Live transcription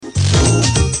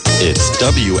It's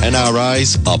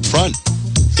WNRI's Upfront.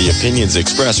 The opinions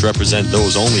expressed represent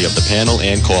those only of the panel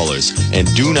and callers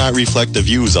and do not reflect the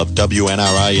views of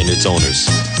WNRI and its owners.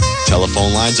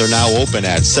 Telephone lines are now open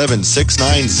at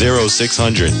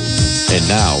 769-0600. And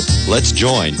now, let's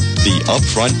join the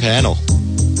Upfront panel.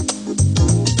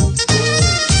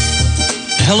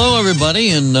 Hello,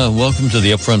 everybody, and welcome to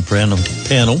the Upfront panel,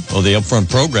 or the Upfront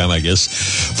program, I guess.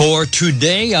 For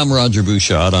today, I'm Roger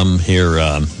Bouchard. I'm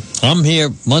here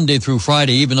Monday through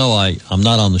Friday, even though I'm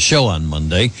not on the show on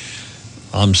Monday.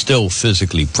 I'm still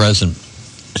physically present,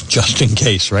 just in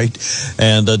case, right?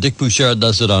 And Dick Bouchard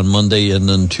does it on Monday, and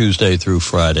then Tuesday through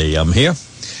Friday I'm here.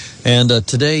 And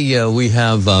today we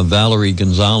have Valerie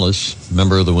Gonzalez,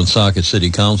 member of the Woonsocket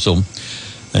City Council,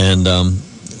 and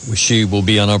she will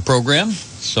be on our program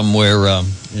somewhere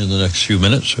in the next few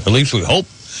minutes, at least we hope.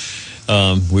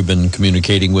 We've been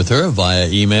communicating with her via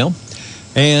email.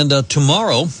 And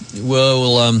tomorrow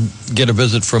we'll get a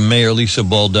visit from Mayor Lisa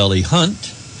Baldelli Hunt,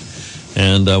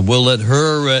 and we'll let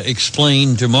her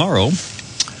explain tomorrow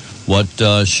what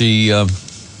she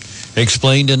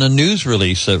explained in a news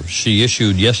release that she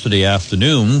issued yesterday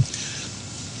afternoon,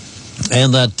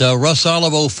 and that Russ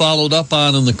Olivo followed up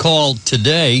on in the call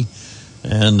today.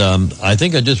 And I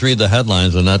think I just read the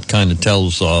headlines, and that kind of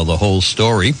tells the whole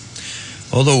story.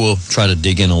 Although we'll try to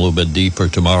dig in a little bit deeper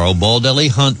tomorrow. Baldelli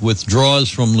Hunt withdraws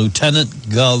from Lieutenant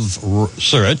Gov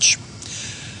search.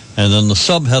 And then the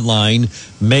sub-headline,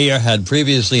 Mayor had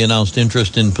previously announced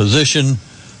interest in position,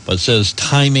 but says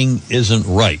timing isn't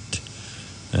right.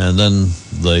 And then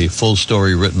the full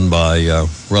story written by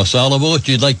Russ Olivo. If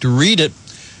you'd like to read it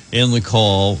in the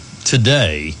call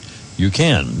today, you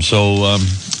can. So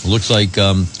looks like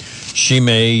she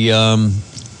may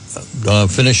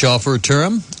finish off her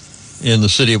term in the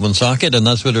city of Woonsocket, and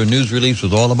that's what her news release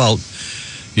was all about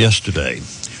yesterday.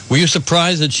 Were you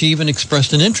surprised that she even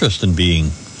expressed an interest in being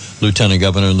lieutenant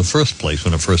governor in the first place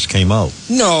when it first came out?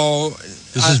 No.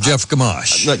 This is Jeff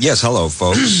Gamache. Yes, hello,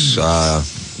 folks.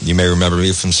 You may remember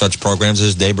me from such programs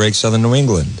as Daybreak Southern New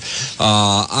England.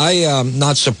 I am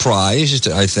not surprised.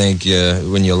 I think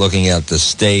when you're looking at the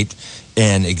state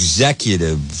and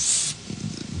executive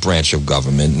branch of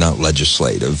government, not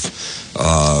legislative,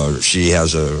 she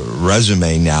has a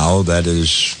resume now that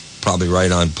is probably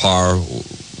right on par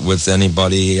with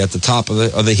anybody at the top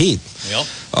of the heap. Yep.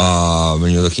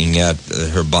 When you're looking at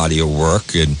her body of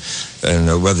work, and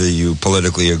whether you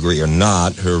politically agree or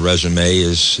not, her resume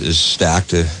is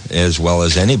stacked as well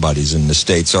as anybody's in the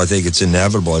state. So I think it's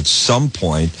inevitable at some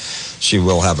point she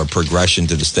will have a progression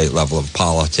to the state level of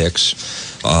politics.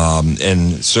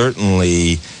 And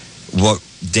certainly what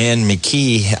Dan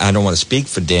McKee, I don't want to speak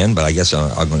for Dan, but I guess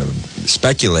I'm going to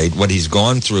speculate what he's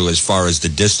gone through as far as the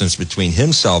distance between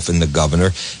himself and the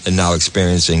governor and now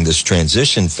experiencing this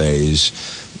transition phase.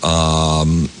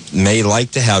 May like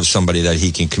to have somebody that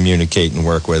he can communicate and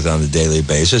work with on a daily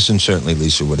basis, and certainly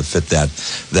Lisa would have fit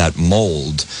that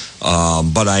mold.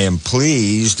 But I am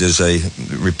pleased, as I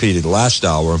repeated last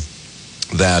hour,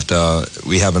 that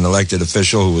we have an elected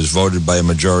official who was voted by a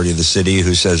majority of the city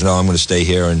who says, no, I'm going to stay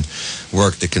here and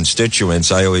work the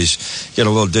constituents. I always get a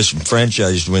little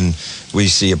disenfranchised when we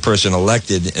see a person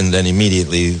elected and then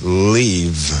immediately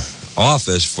leave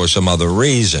office for some other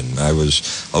reason. I was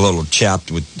a little chapped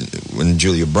when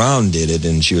Julia Brown did it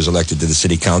and she was elected to the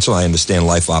city council. I understand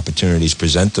life opportunities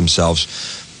present themselves,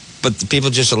 but the people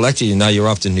just elected you. Now you're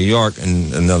off to New York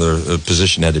and another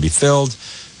position had to be filled.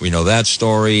 We know that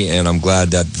story, and I'm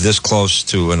glad that this close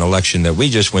to an election that we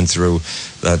just went through,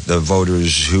 that the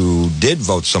voters who did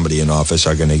vote somebody in office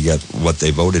are going to get what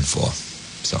they voted for.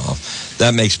 So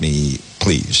that makes me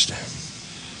pleased.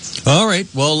 All right.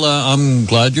 Well, I'm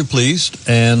glad you're pleased,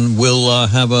 and we'll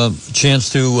have a chance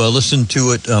to listen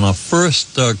to it on a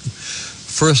first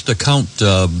account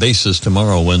basis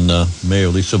tomorrow when Mayor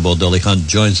Lisa Baldelli Hunt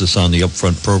joins us on the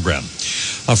Upfront program.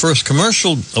 Our first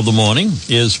commercial of the morning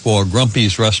is for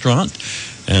Grumpy's Restaurant,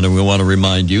 and we want to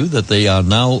remind you that they are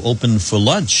now open for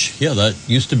lunch. Yeah, that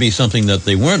used to be something that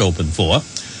they weren't open for,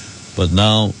 but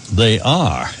now they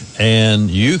are. And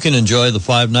you can enjoy the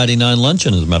 $5.99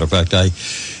 luncheon. As a matter of fact, I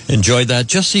enjoyed that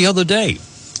just the other day,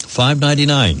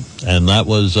 $5.99. And that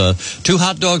was 2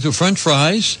 hot dogs with French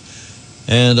fries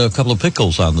and a couple of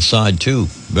pickles on the side, too.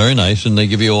 Very nice. And they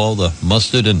give you all the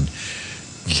mustard and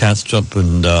ketchup,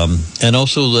 and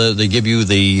also they give you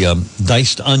the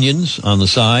diced onions on the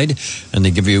side, and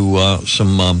they give you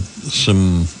some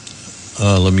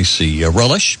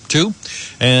relish, too.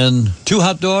 And 2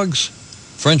 hot dogs,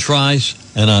 French fries,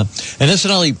 and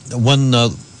incidentally, when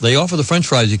they offer the French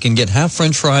fries, you can get half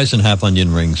French fries and half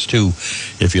onion rings, too,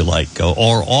 if you like,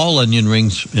 or all onion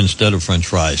rings instead of French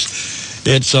fries.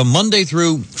 It's Monday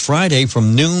through Friday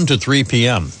from noon to 3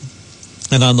 p.m.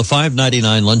 And on the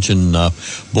 $5.99 luncheon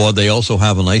board, they also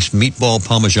have a nice meatball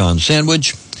Parmesan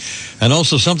sandwich. And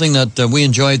also something that we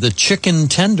enjoy, the chicken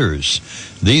tenders.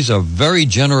 These are very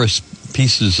generous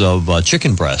pieces of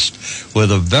chicken breast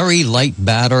with a very light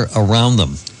batter around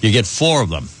them. You get 4 of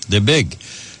them. They're big.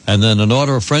 And then an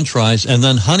order of French fries, and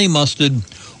then honey mustard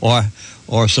or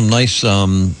some nice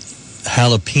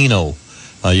jalapeno.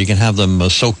 You can have them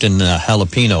soaked in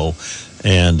jalapeno.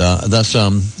 And that's,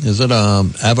 is it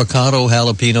avocado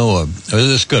jalapeno or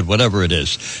it's good, whatever it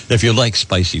is, if you like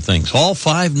spicy things. All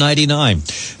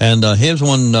 $5.99. And here's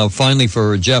one finally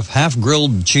for Jeff,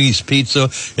 half-grilled cheese pizza.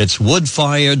 It's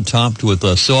wood-fired, topped with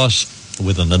a sauce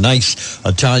with a nice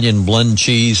Italian blend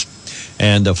cheese.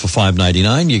 And for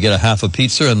 $5.99, you get a half a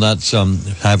pizza, and that's,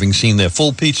 having seen their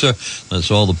full pizza,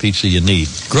 that's all the pizza you need.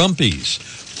 Grumpy's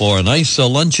for a nice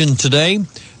luncheon today.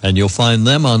 And you'll find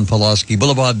them on Pulaski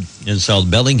Boulevard in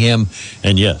South Bellingham.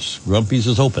 And yes, Grumpy's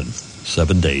is open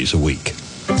 7 days a week.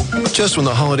 Just when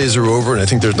the holidays are over and I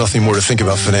think there's nothing more to think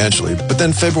about financially. But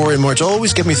then February and March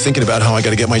always get me thinking about how I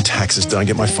got to get my taxes done,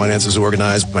 get my finances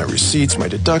organized, my receipts, my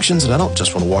deductions. And I don't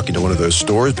just want to walk into one of those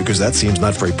stores because that seems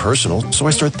not very personal. So I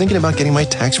start thinking about getting my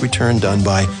tax return done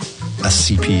by a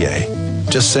CPA.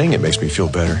 Just saying it makes me feel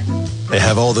better. They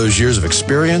have all those years of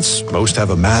experience. Most have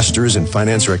a master's in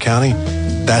finance or accounting.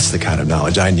 That's the kind of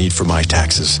knowledge I need for my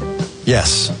taxes.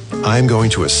 Yes, I'm going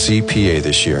to a CPA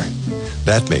this year.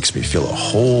 That makes me feel a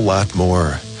whole lot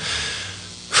more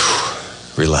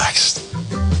relaxed.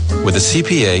 With a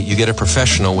CPA, you get a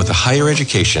professional with a higher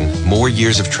education, more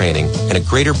years of training, and a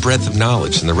greater breadth of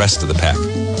knowledge than the rest of the pack.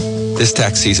 This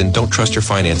tax season, don't trust your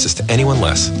finances to anyone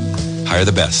less. Hire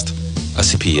the best. A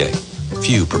CPA.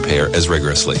 Few prepare as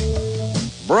rigorously.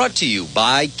 Brought to you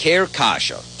by Care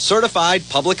Kasha, certified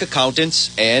public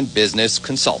accountants and business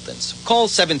consultants. Call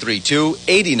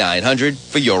 732-8900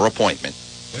 for your appointment.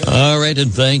 All right,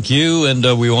 and thank you. And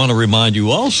we want to remind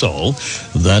you also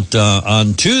that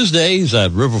on Tuesdays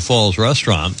at River Falls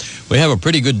Restaurant, we have a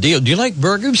pretty good deal. Do you like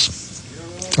burgers?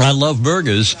 I love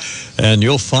burgers, and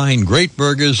you'll find great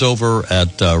burgers over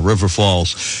at River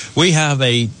Falls. We have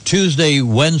a Tuesday,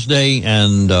 Wednesday,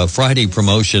 and Friday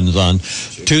promotions. On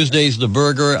Tuesdays, the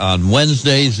burger. On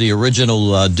Wednesdays, the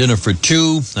original dinner for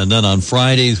 2. And then on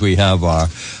Fridays, we have our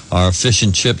fish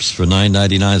and chips for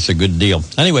 $9.99. It's a good deal.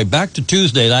 Anyway, back to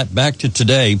Tuesday. Back to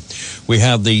today, we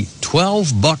have the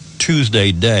 $12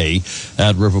 Tuesday day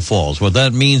at River Falls. What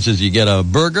that means is you get a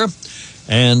burger,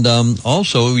 and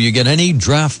also you get any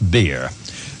draft beer.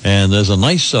 And there's a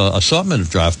nice assortment of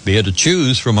draft beer to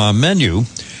choose from our menu.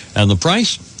 And the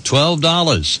price,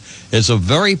 $12. It's a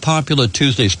very popular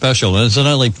Tuesday special. And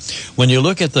incidentally, when you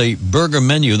look at the burger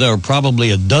menu, there are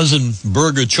probably a dozen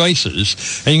burger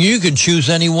choices. And you can choose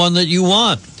any one that you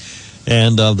want.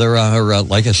 And there are,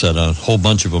 like I said, a whole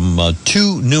bunch of them,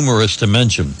 too numerous to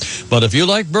mention. But if you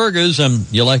like burgers and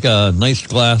you like a nice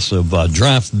glass of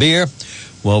draft beer,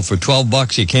 well, for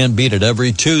 $12, you can't beat it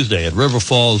every Tuesday at River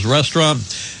Falls Restaurant,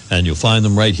 and you'll find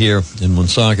them right here in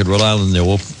Woonsocket, Rhode Island.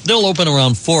 They'll open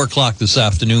around 4 o'clock this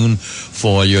afternoon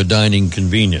for your dining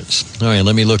convenience. All right,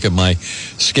 let me look at my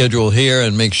schedule here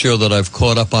and make sure that I've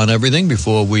caught up on everything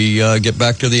before we get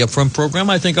back to the Upfront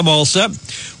program. I think I'm all set.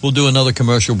 We'll do another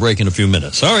commercial break in a few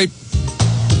minutes. All right.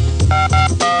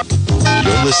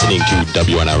 You're listening to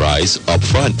WNRI's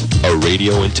Upfront, a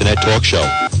radio internet talk show.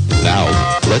 Now,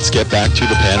 let's get back to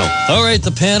the panel. All right,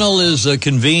 the panel is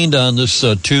convened on this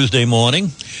Tuesday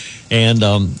morning, and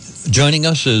joining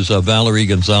us is Valerie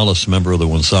Gonzalez, member of the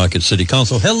Woonsocket City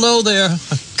Council. Hello there.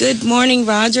 Good morning,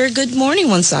 Roger. Good morning,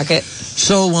 Woonsocket.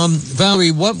 So,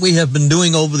 Valerie, what we have been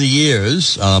doing over the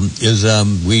years is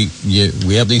we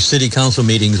have these city council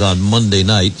meetings on Monday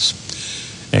nights,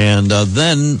 and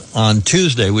then on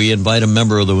Tuesday we invite a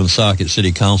member of the Woonsocket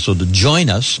City Council to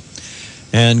join us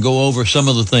and go over some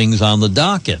of the things on the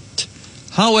docket.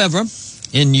 However,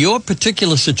 in your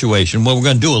particular situation, well, we're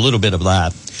going to do a little bit of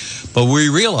that, but we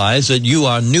realize that you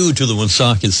are new to the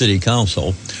Woonsocket City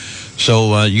Council,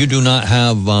 so you do not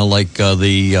have,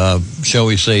 shall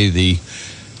we say, the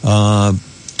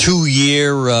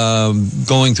 2-year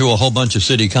going through a whole bunch of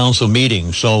city council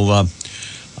meetings. So,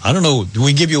 I don't know. Do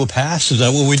we give you a pass? Is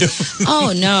that what we do?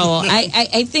 Oh, no.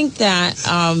 I think that...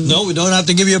 no, we don't have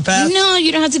to give you a pass? No,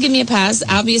 you don't have to give me a pass.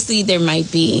 Obviously, there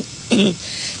might be,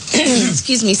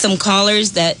 excuse me, some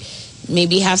callers that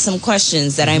maybe have some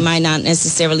questions that I might not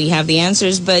necessarily have the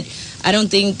answers, but I don't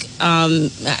think,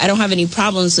 I don't have any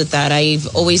problems with that.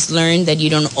 I've always learned that you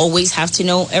don't always have to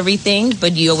know everything,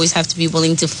 but you always have to be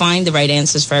willing to find the right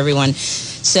answers for everyone.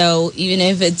 So even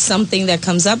if it's something that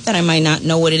comes up that I might not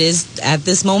know what it is at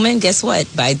this moment, guess what?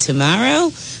 By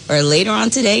tomorrow or later on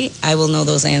today, I will know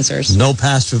those answers. No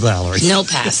pass for Valerie. No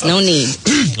pass, no need.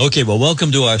 Okay, well,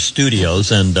 welcome to our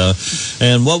studios, and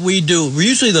what we do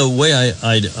usually, the way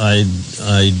I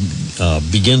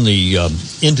begin the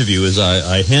interview is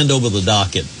I hand over the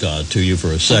docket to you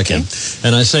for a second,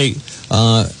 and I say,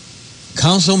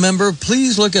 Council member,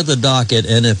 please look at the docket,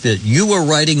 and if you were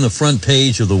writing the front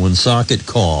page of the Woonsocket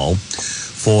Call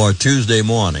for Tuesday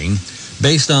morning,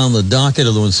 based on the docket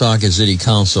of the Woonsocket City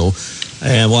Council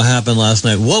and what happened last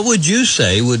night, what would you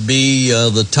say would be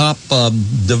the top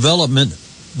development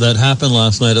that happened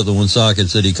last night at the Woonsocket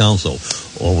City Council?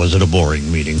 Or was it a boring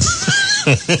meeting?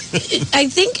 I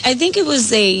think it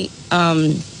was I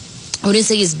wouldn't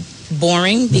say it's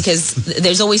boring, because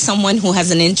there's always someone who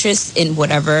has an interest in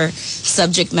whatever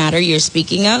subject matter you're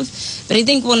speaking of. But I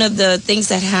think one of the things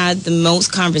that had the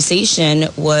most conversation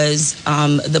was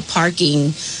the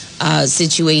parking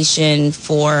situation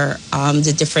for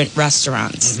the different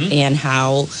restaurants, and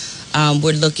how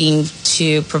we're looking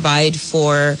to provide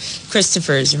for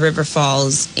Christopher's, River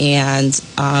Falls, and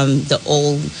the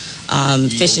old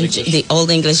the Old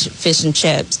English fish and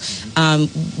chips.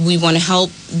 We want to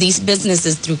help these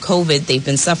businesses through COVID. They've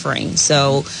been suffering.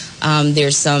 So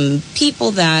there's some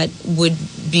people that would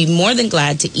be more than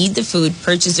glad to eat the food,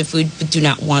 purchase the food, but do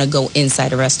not want to go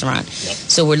inside a restaurant. Yep.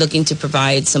 So we're looking to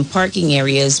provide some parking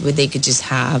areas where they could just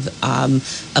have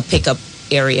a pickup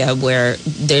area where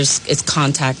it's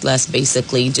contactless,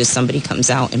 basically. Just somebody comes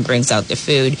out and brings out their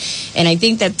food. And I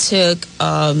think that took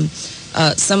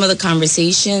some of the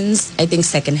conversations. I think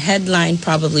second headline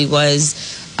probably was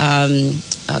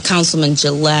Councilman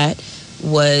Gillette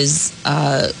was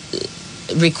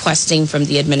requesting from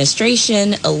the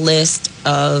administration a list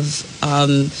of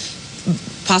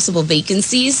possible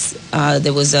vacancies.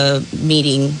 There was a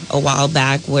meeting a while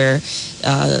back where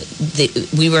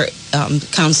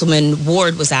Councilman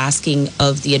Ward was asking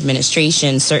of the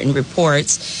administration certain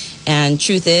reports, and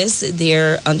truth is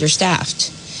they're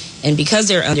understaffed. And because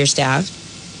they're understaffed,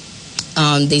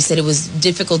 they said it was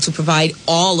difficult to provide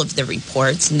all of the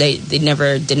reports. And they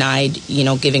never denied,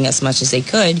 giving as much as they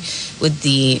could with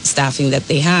the staffing that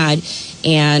they had.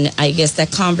 And I guess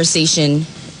that conversation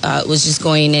was just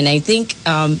going. And I think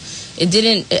it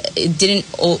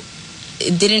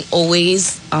didn't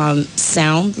always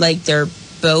sound like they're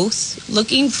both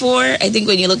looking for. I think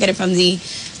when you look at it from the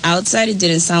outside, it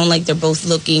didn't sound like they're both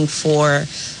looking for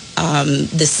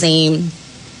the same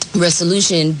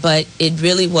resolution, but it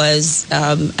really was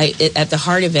at the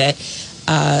heart of it,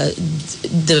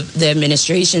 the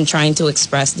administration trying to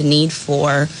express the need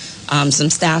for some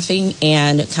staffing,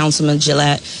 and Councilman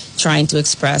Gillette trying to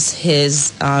express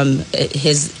his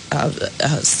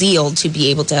zeal to be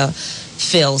able to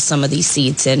fill some of these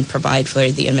seats and provide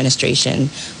for the administration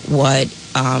what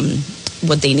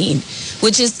they need,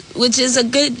 which is a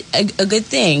good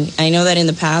thing. I know that in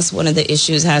the past, one of the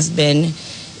issues has been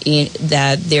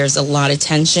that there's a lot of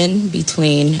tension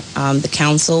between the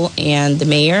council and the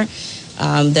mayor.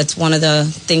 That's one of the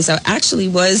things that actually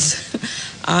was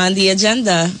on the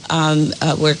agenda,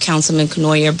 where Councilman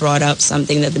Kanoya brought up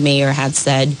something that the mayor had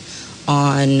said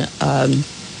on a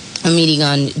meeting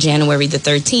on January the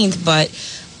 13th. But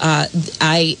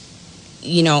I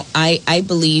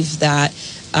believe that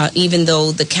even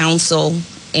though the council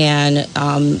and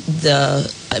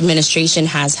the administration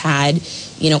has had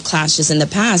clashes in the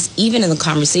past, even in the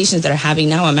conversations that are having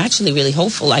now, I'm actually really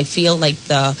hopeful. I feel like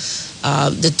the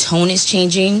tone is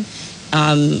changing.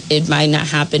 It might not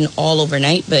happen all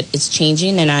overnight, but it's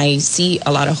changing, and I see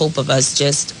a lot of hope of us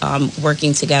just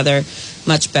working together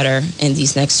much better in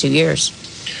these next 2 years.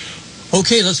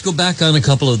 Okay, let's go back on a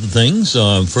couple of the things.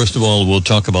 First of all, we'll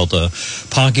talk about the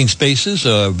parking spaces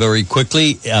very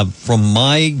quickly. From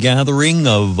my gathering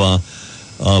of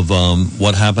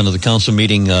what happened at the council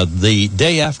meeting, the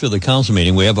day after the council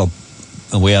meeting, we have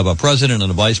a president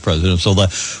and a vice president. So the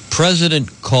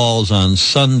president calls on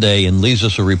Sunday and leaves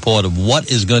us a report of what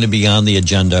is going to be on the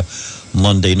agenda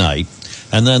Monday night.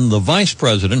 And then the vice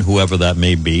president, whoever that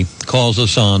may be, calls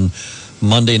us on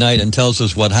Monday night and tells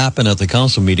us what happened at the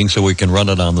council meeting so we can run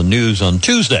it on the news on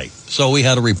Tuesday. So we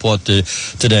had a report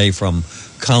today from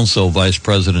Council Vice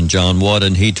President John Watt,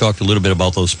 and he talked a little bit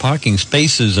about those parking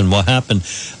spaces and what happened.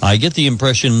 I get the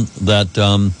impression that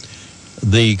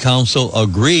the council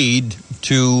agreed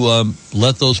to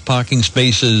let those parking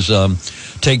spaces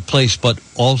take place, but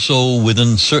also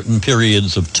within certain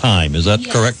periods of time. Is that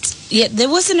correct? Yeah, there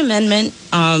was an amendment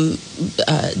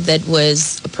that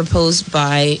was proposed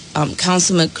by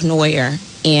Councilman Knoyer,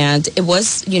 and it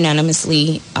was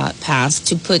unanimously passed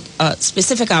to put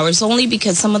specific hours, only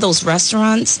because some of those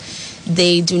restaurants,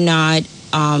 they do not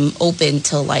open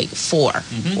till like 4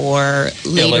 or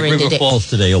later in the day. River Falls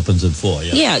today opens at 4.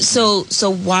 Yeah. So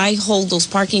why hold those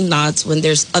parking lots when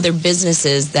there's other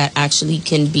businesses that actually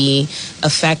can be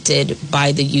affected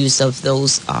by the use of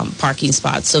those parking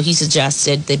spots? So he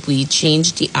suggested that we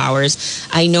change the hours.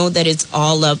 I know that it's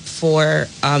all up for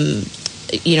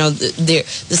the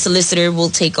solicitor will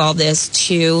take all this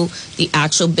to the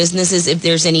actual businesses. If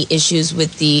there's any issues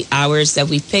with the hours that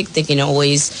we picked, they can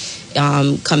always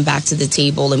come back to the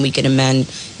table and we can amend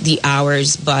the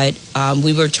hours. But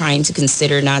we were trying to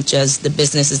consider not just the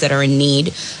businesses that are in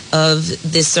need of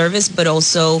this service, but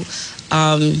also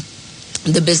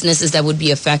the businesses that would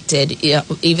be affected,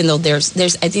 even though there's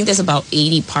I think there's about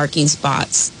 80 parking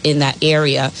spots in that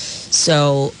area.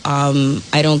 So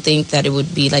I don't think that it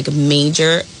would be like a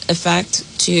major effect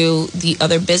to the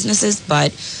other businesses,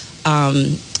 but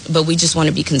we just want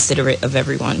to be considerate of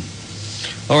everyone.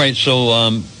 All right,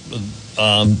 so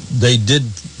they did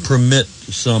permit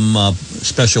some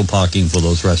special parking for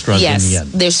those restaurants in the end.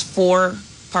 Yes, there's 4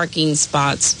 parking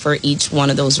spots for each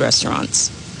one of those restaurants.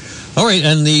 All right,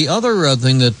 and the other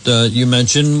thing that you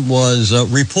mentioned was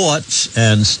reports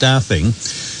and staffing.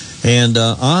 And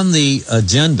on the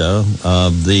agenda,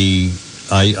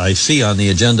 I see on the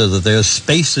agenda that there's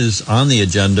spaces on the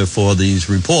agenda for these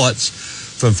reports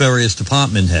from various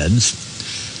department heads.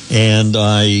 And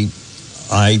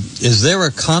is there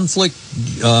a conflict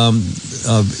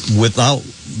without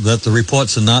that the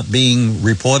reports are not being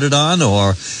reported on,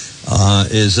 or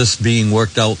is this being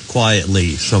worked out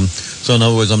quietly? So in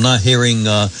other words, I'm not hearing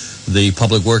the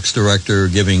Public Works Director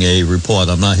giving a report.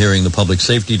 I'm not hearing the Public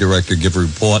Safety Director give a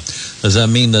report. Does that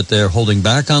mean that they're holding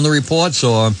back on the reports,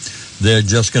 or they're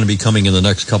just going to be coming in the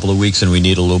next couple of weeks and we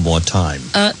need a little more time?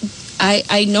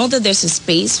 I know that there's a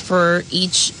space for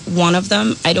each one of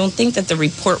them. I don't think that the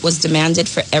report was demanded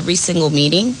for every single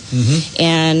meeting.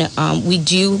 And we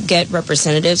do get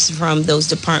representatives from those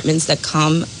departments that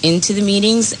come into the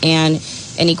meetings, and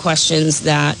any questions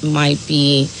that might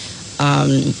be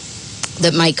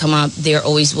that might come up, they're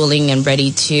always willing and ready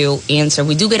to answer.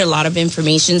 We do get a lot of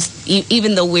information,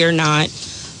 even though we're not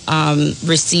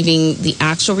receiving the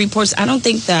actual reports. I don't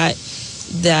think that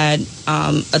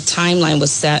a timeline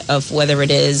was set of whether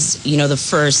it is, the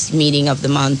first meeting of the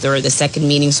month or the second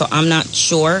meeting. So I'm not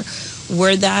sure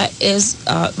where that is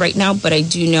right now, but I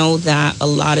do know that a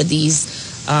lot of these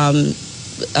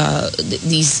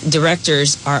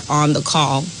directors are on the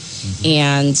call.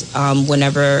 And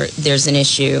whenever there's an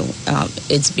issue,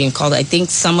 it's being called. I think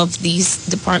some of these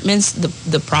departments,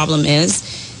 the problem is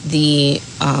the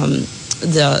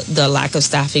lack of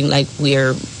staffing, like we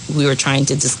were trying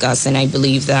to discuss. And I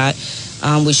believe that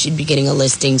we should be getting a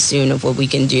listing soon of what we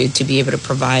can do to be able to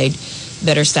provide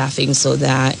better staffing so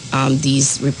that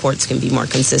these reports can be more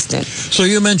consistent. So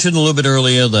you mentioned a little bit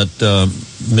earlier that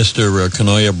Mr.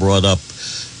 Knoyer brought up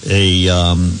a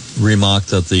remark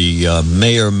that the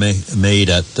mayor made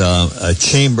at a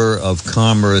Chamber of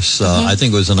Commerce. I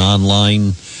think it was an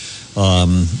online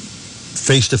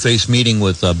face-to-face meeting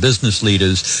with business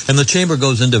leaders. And the Chamber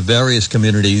goes into various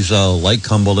communities like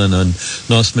Cumberland and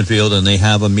North Smithfield, and they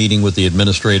have a meeting with the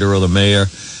administrator or the mayor.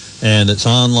 And it's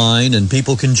online, and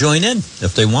people can join in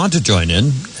if they want to join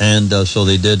in. And so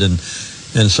they did. And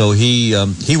so he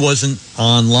wasn't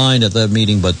online at that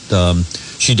meeting, but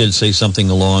she did say something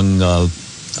along, I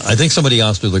think somebody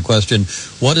asked her the question,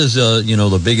 what is,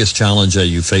 the biggest challenge that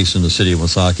you face in the city of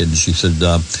Woonsocket? And she said,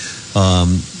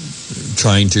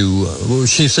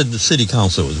 she said the city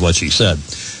council is what she said.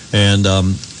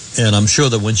 And I'm sure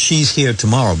that when she's here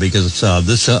tomorrow, because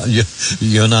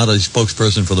you're not a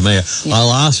spokesperson for the mayor,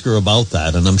 I'll ask her about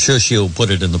that, and I'm sure she'll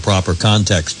put it in the proper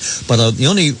context. But the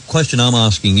only question I'm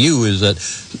asking you is that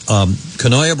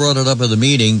Knoyer brought it up at the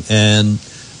meeting, and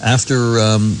after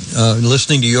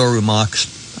listening to your remarks,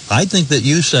 I think that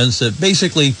you sense that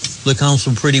basically the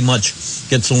council pretty much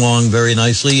gets along very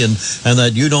nicely, and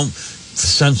that you don't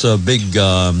sense a big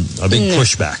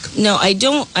pushback. No, I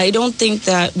don't think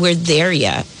that we're there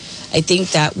yet. I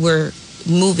think that we're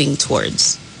moving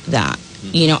towards that.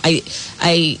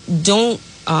 I don't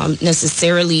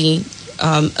necessarily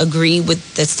agree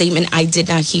with the statement. I did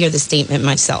not hear the statement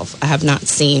myself. I have not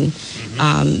seen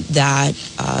that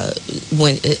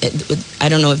when I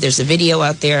don't know if there's a video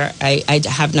out there. I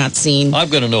have not seen. I've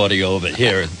got an audio of it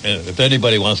here. If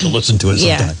anybody wants to listen to it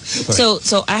sometime. Yeah.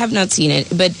 So I have not seen it,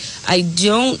 but I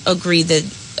don't agree that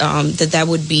that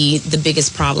would be the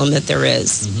biggest problem that there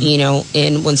is,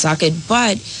 in Woonsocket.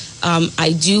 But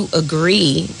I do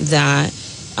agree that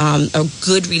a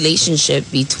good relationship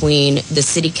between the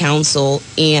city council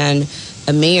and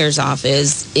a mayor's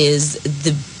office is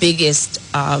the biggest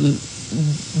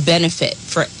benefit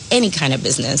for any kind of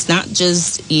business, not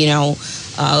just,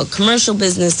 commercial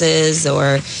businesses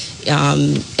or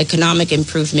economic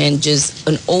improvement, just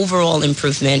an overall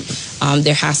improvement.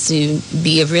 There has to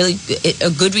be a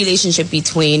good relationship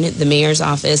between the mayor's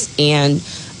office and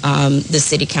the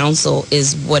city council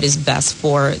is what is best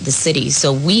for the city.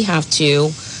 So we have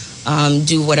to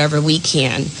do whatever we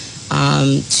can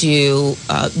to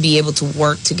be able to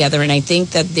work together. And I think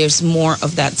that there's more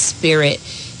of that spirit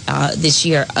this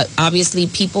year. Obviously,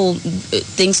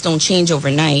 things don't change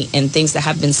overnight, and things that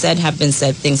have been said,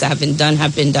 things that have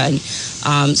been done.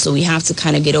 So we have to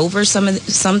kind of get over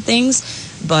some things.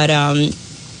 But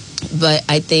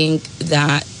I think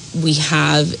that we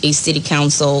have a city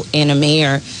council and a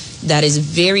mayor that is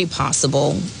very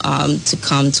possible to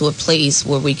come to a place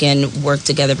where we can work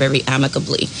together very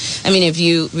amicably. I mean, if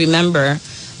you remember,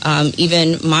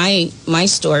 even my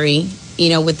story,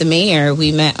 with the mayor,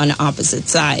 we met on opposite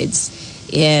sides,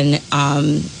 and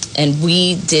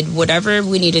we did whatever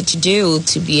we needed to do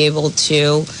to be able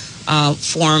to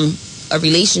form a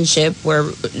relationship where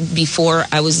before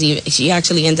she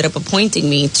actually ended up appointing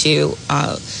me to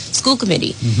school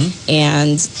committee.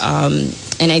 And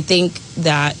I think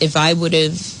that if I would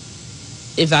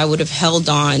have held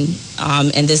on,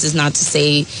 and this is not to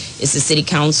say it's the city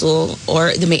council or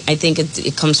I think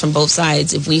it comes from both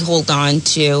sides. If we hold on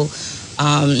to,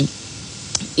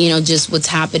 just what's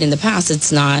happened in the past,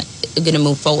 it's not going to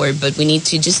move forward. But we need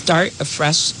to just start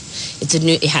afresh.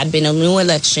 It had been a new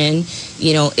election.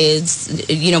 It's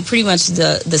pretty much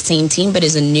the same team, but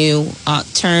it's a new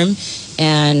term,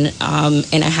 and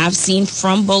I have seen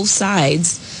from both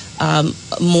sides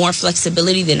more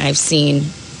flexibility than I've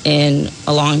seen in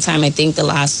a long time. I think the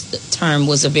last term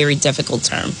was a very difficult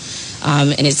term,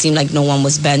 and it seemed like no one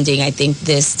was bending. I think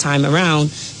this time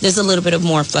around, there's a little bit of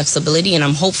more flexibility, and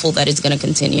I'm hopeful that it's going to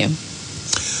continue.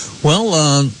 Well,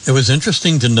 it was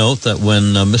interesting to note that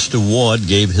when Mr. Ward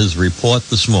gave his report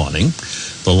this morning,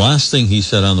 the last thing he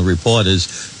said on the report is,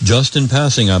 just in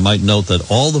passing, I might note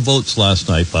that all the votes last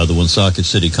night by the Woonsocket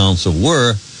City Council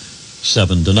were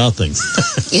 7-0.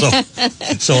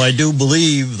 So I do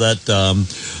believe that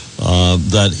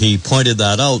that he pointed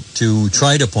that out to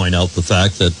try to point out the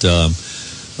fact that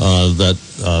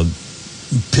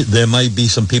there might be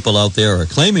some people out there are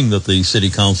claiming that the city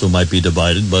council might be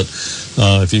divided, but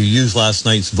if you use last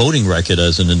night's voting record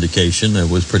as an indication, it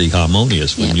was pretty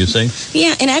harmonious, wouldn't you say?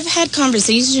 Yeah, and I've had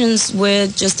conversations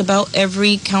with just about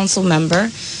every council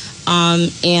member,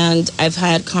 and I've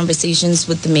had conversations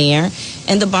with the mayor,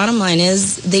 and the bottom line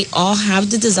is they all have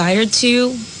the desire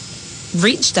to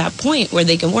reach that point where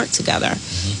they can work together.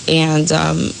 And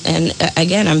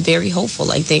again, I'm very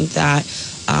hopeful. I think that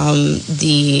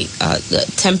the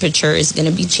temperature is going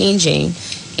to be changing,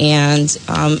 and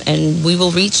we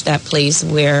will reach that place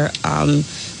where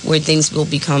things will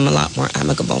become a lot more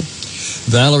amicable.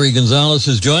 Valerie Gonzalez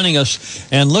is joining us,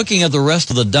 and looking at the rest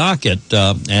of the docket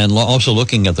and also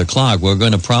looking at the clock, we're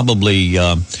going to probably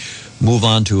move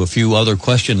on to a few other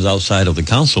questions outside of the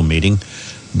council meeting,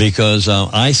 because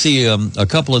I see a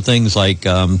couple of things like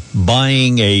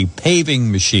buying a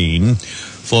paving machine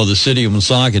for the city of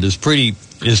Woonsocket is pretty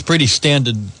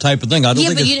standard type of thing. I don't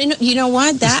think but you know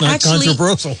what? That it's not actually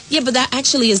controversial. Yeah, but that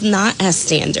actually is not as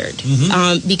standard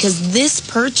because this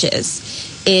purchase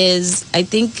is, I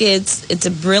think it's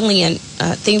a brilliant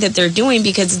thing that they're doing,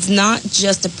 because it's not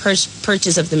just a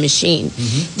purchase of the machine.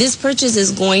 This purchase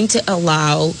is going to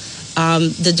allow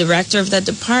the director of that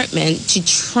department to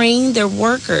train their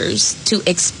workers to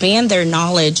expand their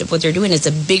knowledge of what they're doing. It's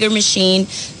a bigger machine.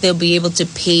 They'll be able to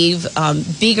pave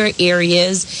bigger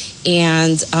areas,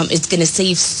 and it's going to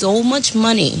save so much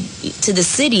money to the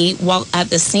city, while at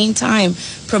the same time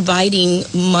providing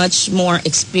much more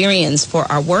experience for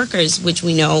our workers, which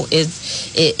we know it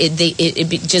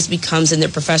just becomes, in their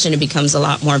profession, it becomes a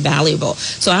lot more valuable.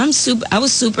 So I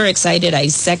was super excited. I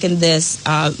second this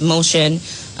motion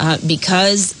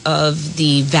because of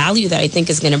the value that I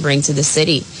think is going to bring to the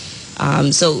city.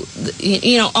 So,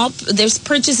 there's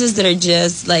purchases that are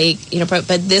just like,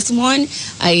 but this one,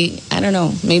 I don't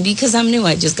know, maybe because I'm new,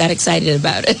 I just got excited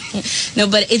about it. No,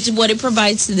 but it's what it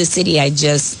provides to the city. I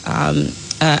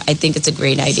think it's a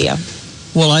great idea.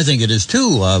 Well, I think it is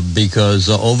too, because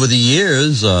over the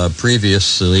years,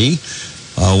 previously,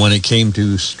 when it came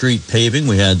to street paving,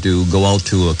 we had to go out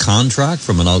to a contract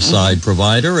from an outside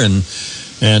provider and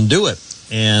do it.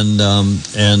 And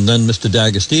then Mr.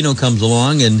 D'Agostino comes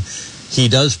along and he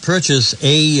does purchase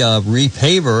a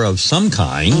repaver of some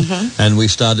kind, and we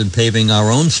started paving our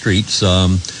own streets.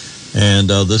 And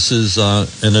this is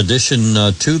in addition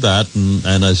to that,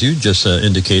 and as you just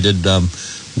indicated,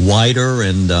 wider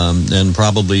and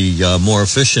probably more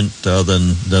efficient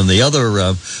than the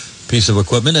other piece of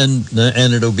equipment, and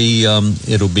it'll be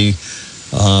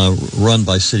run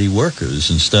by city workers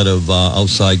instead of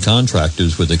outside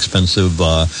contractors with expensive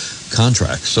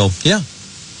contracts. So yeah,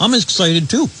 I'm excited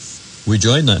too. We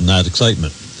joined in that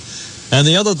excitement. And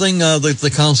the other thing the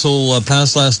council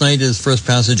passed last night is first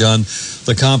passage on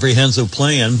the comprehensive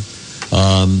plan.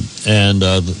 And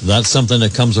that's something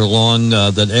that comes along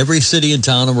that every city and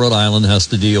town in Rhode Island has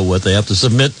to deal with. They have to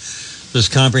submit this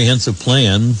comprehensive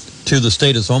plan to the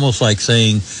state. It's almost like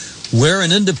saying, we're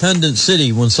an independent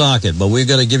city, Woonsocket, but we've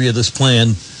got to give you this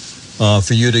plan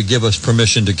for you to give us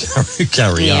permission to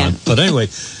carry on. But anyway,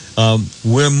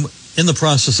 we're in the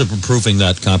process of approving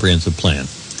that comprehensive plan.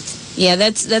 Yeah,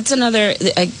 that's another,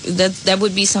 that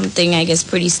would be something, I guess,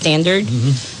 pretty standard.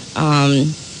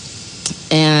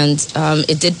 And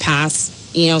it did pass,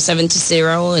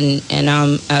 7-0, and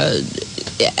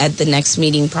at the next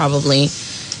meeting probably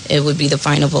it would be the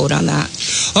final vote on that.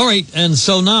 All right, and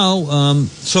so now,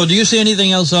 so do you see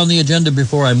anything else on the agenda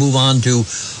before I move on to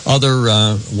other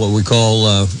what we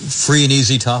call free and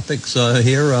easy topics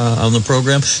here on the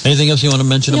program? Anything else you want to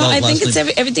mention about? No, I think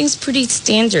everything's pretty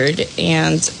standard,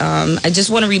 and I just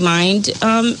want to remind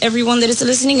everyone that is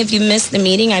listening, if you missed the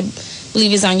meeting, I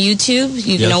believe it's on YouTube.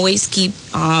 You can always keep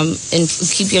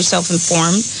yourself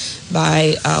informed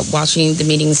by watching the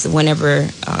meetings whenever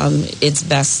it's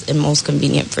best and most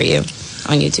convenient for you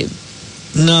on YouTube.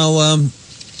 Now,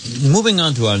 moving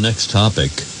on to our next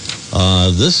topic,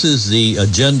 this is the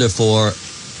agenda for,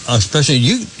 especially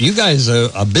you guys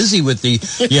are busy with you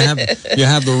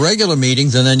have the regular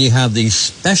meetings and then you have these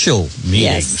special meetings.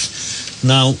 Yes.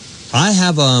 Now, I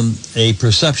have a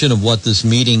perception of what this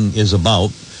meeting is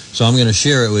about. So I'm going to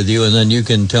share it with you, and then you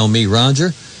can tell me,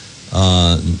 Roger.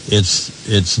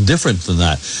 It's different than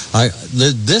that.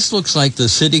 This looks like the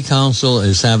city council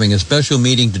is having a special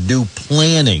meeting to do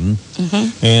planning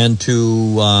and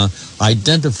to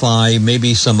identify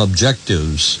maybe some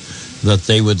objectives that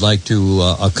they would like to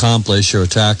accomplish or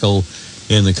tackle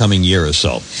in the coming year or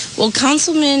so. Well,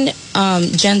 Councilman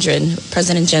Gendron,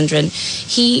 President Gendron,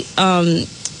 he.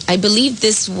 I believe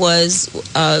this was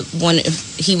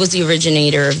he was the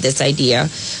originator of this idea,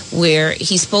 where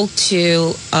he spoke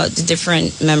to the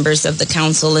different members of the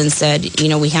council and said,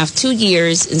 we have 2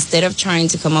 years. Instead of trying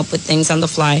to come up with things on the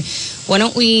fly, why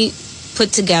don't we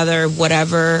put together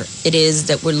whatever it is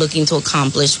that we're looking to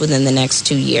accomplish within the next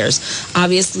 2 years.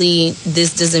 Obviously,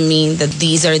 this doesn't mean that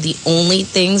these are the only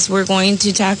things we're going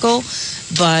to tackle,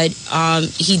 but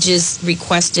he just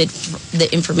requested the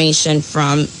information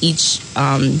from each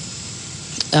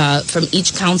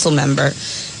council member.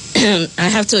 I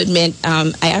have to admit,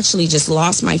 I actually just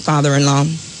lost my father-in-law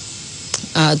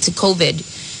to COVID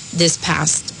this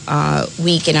past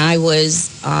week, and I was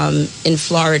in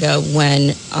Florida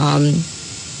when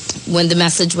the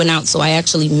message went out, so I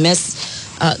actually missed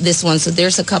this one. So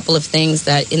there's a couple of things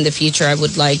that in the future I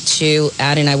would like to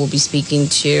add, and I will be speaking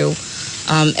to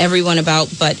everyone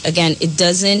about. But again, it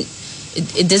doesn't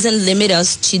limit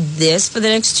us to this for the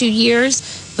next 2 years,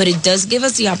 but it does give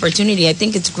us the opportunity. I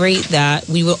think it's great that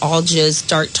we will all just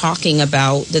start talking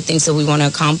about the things that we want to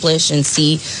accomplish and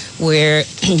see where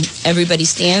everybody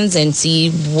stands and see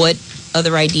what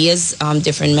other ideas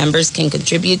different members can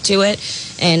contribute to it.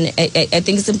 And I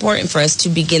think it's important for us to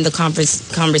begin the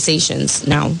conversations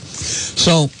now.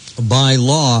 So by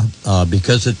law,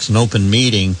 because it's an open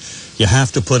meeting, you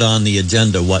have to put on the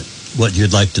agenda what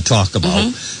you'd like to talk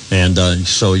about. And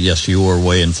so, yes, you were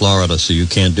away in Florida, so you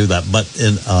can't do that. But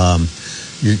in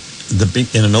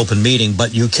an open meeting,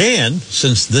 but you can,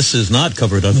 since this is not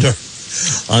covered under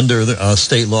the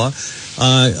state law,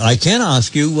 I can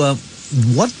ask you,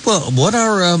 what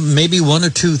are maybe one or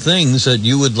two things that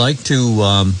you would like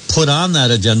to put on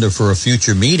that agenda for a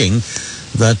future meeting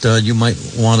that you might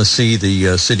want to see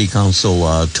the city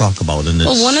council talk about?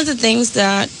 Well, one of the things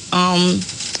that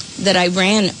I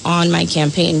ran on my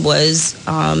campaign was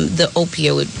the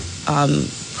opioid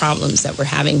problems that we're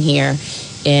having here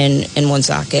in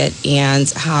Woonsocket, and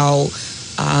how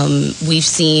we've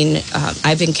seen,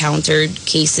 I've encountered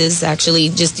cases actually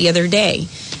just the other day.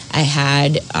 I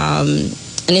had an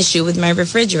an issue with my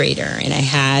refrigerator, and I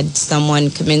had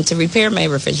someone come in to repair my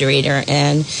refrigerator,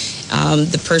 and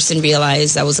the person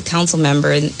realized I was a council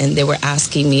member, and they were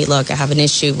asking me, look, I have an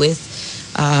issue with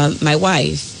my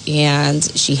wife, and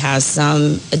she has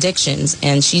some addictions,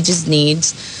 and she just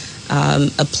needs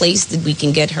a place that we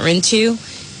can get her into,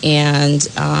 and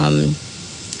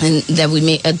that we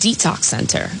make a detox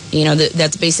center. You know,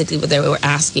 that's basically what they were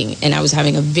asking. And I was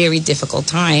having a very difficult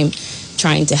time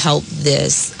trying to help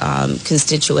this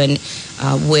constituent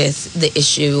with the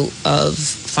issue of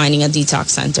finding a detox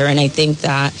center. And I think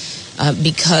that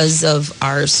because of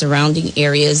our surrounding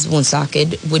areas,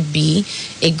 Woonsocket would be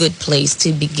a good place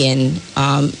to begin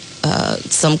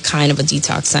some kind of a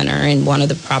detox center in one of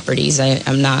the properties.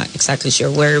 I'm not exactly sure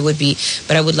where it would be,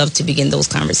 but I would love to begin those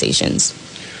conversations.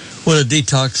 Would a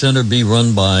detox center be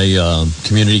run by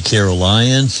Community Care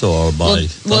Alliance or by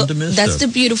Thundermist? That's the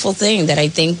beautiful thing, that I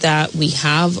think that we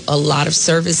have a lot of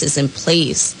services in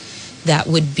place that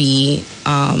would be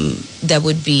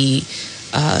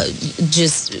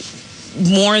just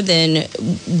more than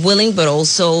willing, but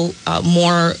also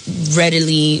more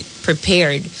readily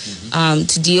prepared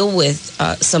to deal with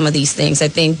some of these things. I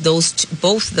think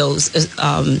both those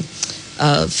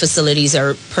facilities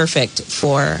are perfect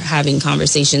for having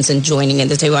conversations and joining at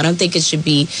the table. I don't think it should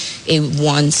be a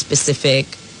one specific,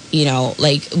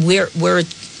 like we're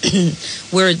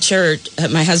a church.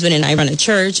 My husband and I run a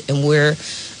church, and we're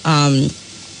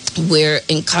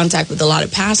in contact with a lot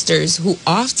of pastors who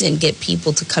often get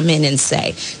people to come in and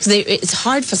say, because it's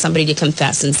hard for somebody to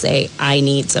confess and say, I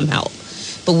need some help.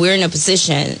 But we're in a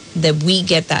position that we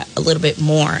get that a little bit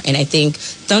more. And I think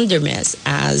Thundermist,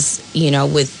 as,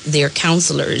 with their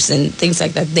counselors and things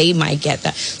like that, they might get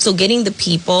that. So getting the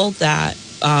people that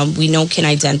we know can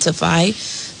identify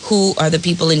who are the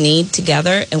people in need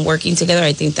together and working together,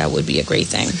 I think that would be a great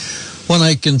thing. When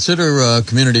I consider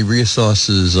Community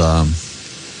Resources,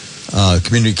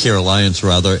 Community Care Alliance,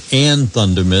 rather, and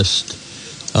Thundermist,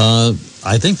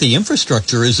 I think the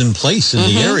infrastructure is in place in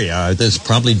the area. There's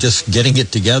probably just getting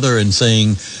it together and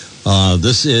saying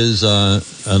this is an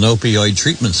opioid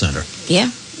treatment center.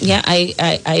 Yeah,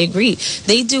 I agree.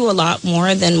 They do a lot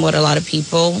more than what a lot of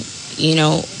people,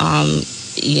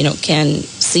 can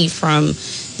see from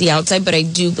the outside. But I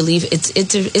do believe it's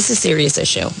a serious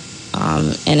issue,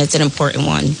 and it's an important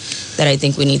one that I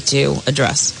think we need to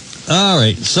address. All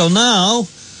right. So now,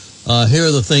 here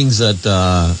are the things that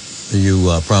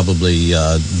you probably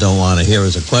don't want to hear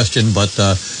as a question, but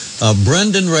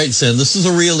Brendan writes in, this is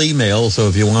a real email, so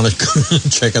if you want to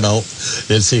check it out,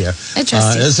 it's here.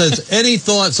 Interesting. It says, any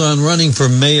thoughts on running for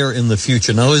mayor in the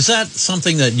future? Now, is that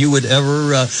something that you would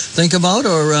ever think about?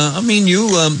 Or,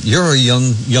 you're a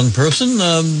young person.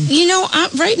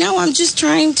 Right now I'm just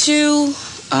trying to,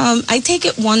 I take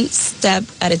it one step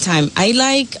at a time. I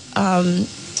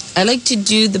like to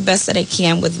do the best that I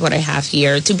can with what I have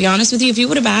here. To be honest with you, if you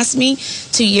would have asked me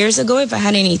 2 years ago if I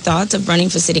had any thoughts of running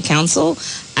for city council,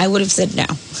 I would have said no.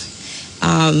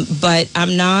 But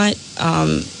I'm not.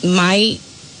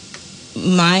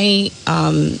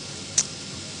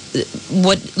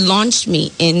 What launched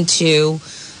me into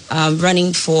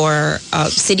running for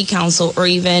city council, or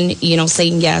even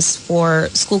saying yes for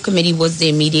school committee, was the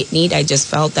immediate need. I just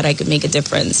felt that I could make a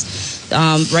difference.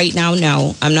 Right now,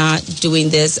 no, I'm not doing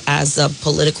this as a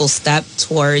political step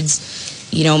towards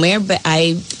mayor, but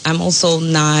I'm also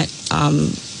not.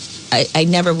 I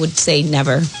never would say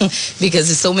never because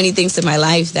there's so many things in my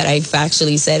life that I've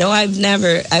actually said, I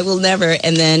will never.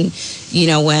 And then,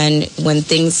 when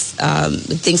things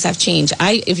have changed,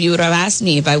 if you would have asked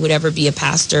me if I would ever be a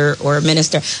pastor or a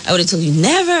minister, I would have told you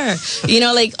never,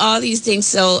 like all these things.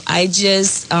 So I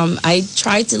just, I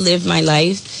try to live my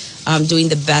life doing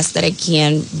the best that I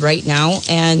can right now.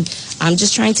 And I'm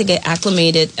just trying to get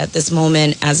acclimated at this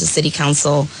moment as a city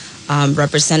council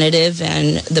representative,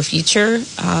 and the future,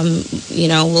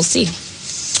 we'll see.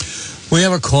 We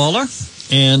have a caller,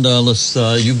 and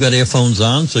you've got earphones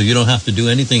on, so you don't have to do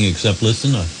anything except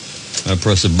listen. I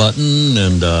press a button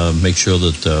and make sure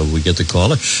that we get the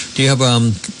caller. Do you have a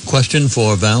question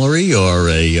for Valerie or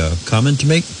a comment to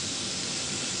make?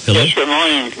 Hello? Yes, good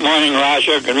morning. Good morning,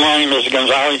 Roger. Good morning, Mr.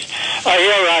 Gonzalez.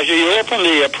 Roger, you opened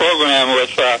the program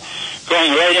with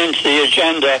going right into the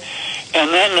agenda. And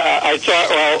then I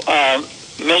thought,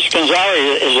 Ms.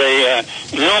 Gonzalez is a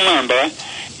new member,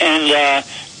 and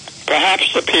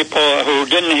perhaps the people who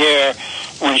didn't hear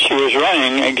when she was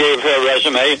running and gave her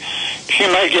resume, she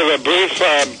might give a brief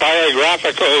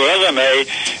biographical resume,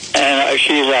 and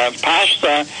she's a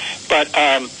pastor, but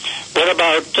what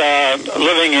about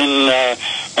living in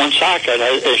Woonsocket?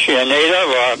 Is she a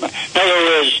native? Or, in other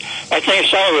words, I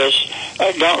think some of us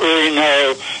don't really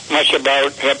know much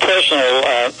about her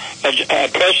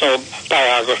personal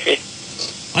biography.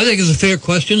 I think it's a fair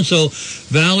question. So,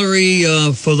 Valerie,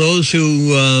 for those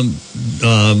who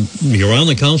you're on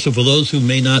the council, for those who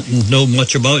may not know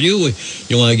much about you,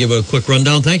 you want to give a quick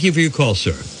rundown? Thank you for your call,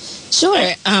 sir.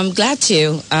 Sure, I'm glad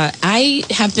to. I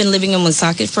have been living in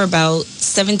Woonsocket for about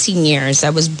 17 years. I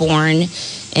was born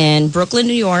in Brooklyn,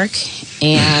 New York,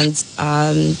 and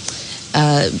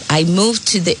I moved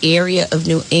to the area of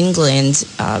New England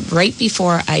right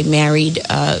before I married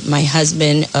my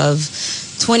husband of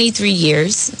 23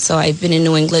 years. So I've been in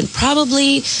New England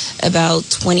probably about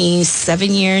 27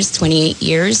 years, 28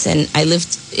 years. And I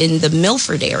lived in the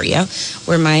Milford area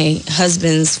where my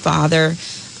husband's father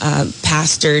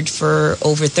pastored for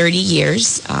over 30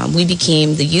 years. We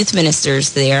became the youth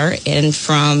ministers there. And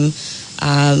from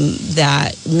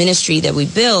that ministry that we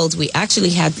built, we actually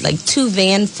had like 2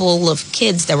 vans full of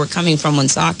kids that were coming from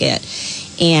Woonsocket.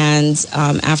 And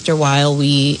after a while,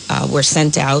 we were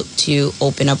sent out to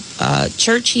open up a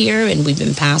church here, and we've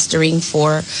been pastoring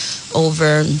for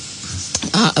over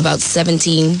about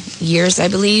 17 years, I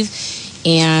believe.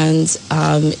 And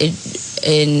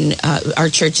our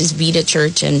church is Vita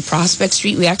Church in Prospect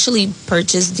Street. We actually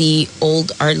purchased the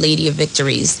old Our Lady of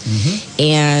Victories,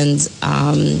 and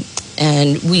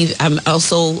I'm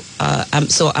also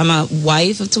I'm a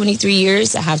wife of 23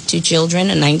 years. I have 2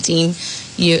 children, a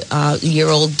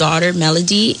 19-year-old daughter,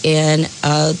 Melody, and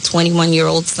a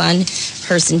 21-year-old son,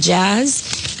 Herson Jazz.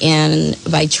 And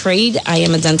by trade, I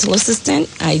am a dental assistant.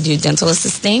 I do dental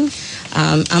assisting.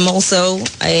 I'm also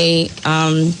a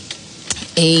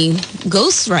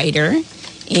ghostwriter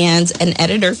and an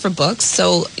editor for books.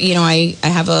 So, you know, I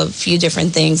have a few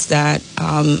different things that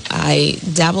I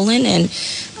dabble in. And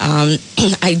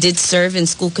I did serve in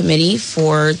school committee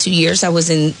for 2 years.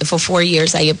 For 4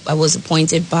 years, I was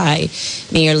appointed by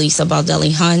Mayor Lisa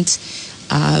Baldelli Hunt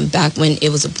back when it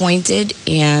was appointed.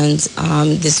 And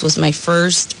this was my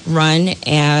first run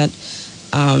at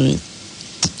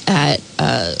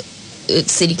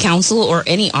city council or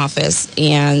any office,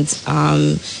 and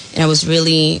I was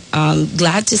really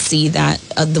glad to see that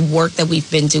the work that we've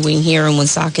been doing here in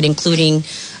Woonsocket, including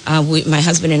my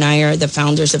husband and I are the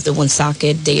founders of the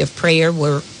Woonsocket Day of Prayer,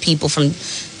 where people from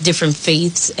different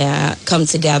faiths come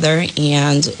together,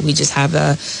 and we just have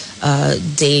a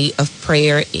day of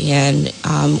prayer in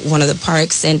one of the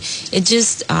parks. And it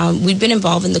just we've been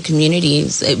involved in the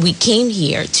communities. We came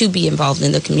here to be involved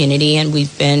in the community, and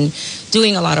we've been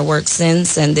doing a lot of work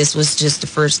since. And this was just the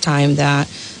first time that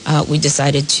we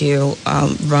decided to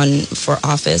run for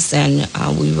office, and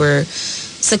we were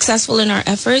successful in our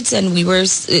efforts, and we were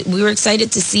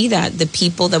excited to see that the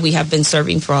people that we have been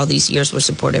serving for all these years were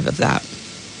supportive of that.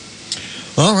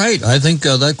 All right. I think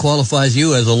that qualifies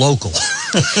you as a local.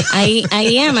 I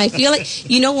am. I feel like,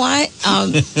 you know what?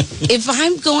 If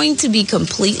I'm going to be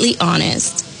completely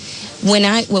honest,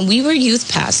 when we were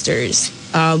youth pastors,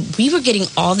 we were getting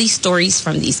all these stories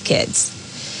from these kids.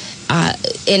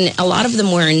 And a lot of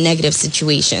them were in negative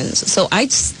situations. So I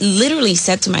literally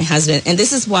said to my husband, and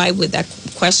this is why with that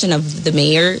question of the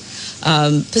mayoral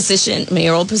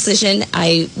position,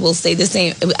 I will say the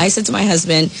same. I said to my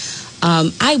husband,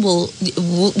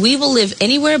 we will live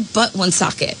anywhere but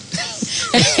Woonsocket.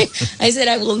 I said,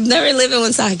 I will never live in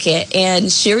Woonsocket.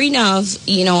 And sure enough,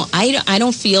 you know, I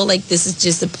don't feel like this is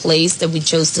just a place that we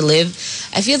chose to live.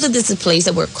 I feel that this is a place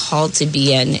that we're called to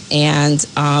be in. And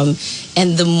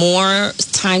the more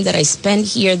time that I spend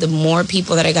here, the more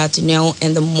people that I got to know,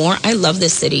 and the more I love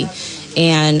this city.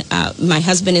 And my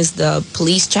husband is the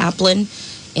police chaplain,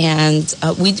 and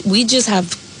we just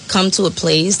have come to a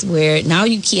place where now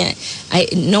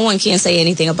no one can say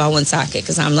anything about Woonsocket,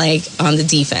 because I'm like on the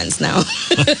defense now.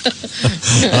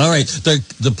 All right.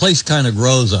 The place kind of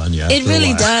grows on you. It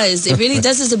really does. It really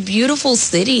does. It's a beautiful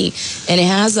city, and it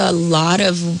has a lot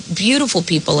of beautiful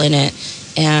people in it.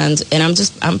 And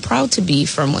I'm proud to be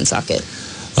from Woonsocket.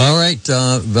 All right,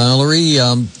 Valerie,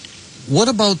 what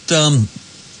about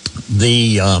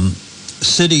the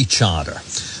city charter?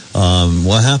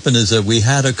 What happened is that we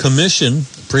had a commission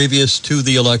previous to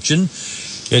the election.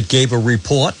 It gave a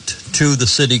report to the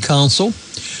city council,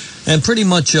 and pretty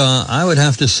much I would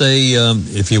have to say,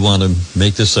 if you want to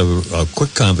make this a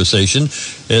quick conversation,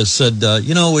 it said,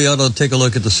 we ought to take a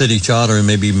look at the city charter and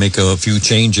maybe make a few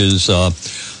changes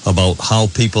about how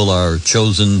people are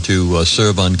chosen to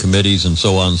serve on committees and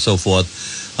so on and so forth.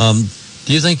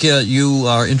 Do you think you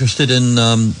are interested in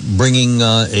bringing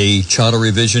a charter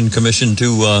revision commission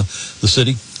to the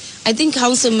city? I think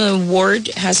Councilman Ward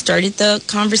has started the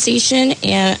conversation,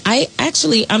 and I'm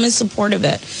in support of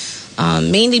it.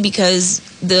 mainly because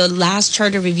the last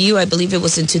charter review, I believe it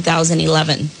was in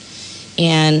 2011.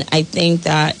 And I think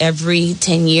that every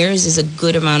 10 years is a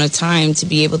good amount of time to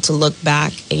be able to look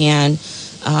back and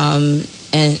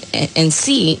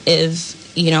see if,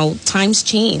 times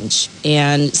change,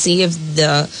 and see if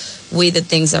the way that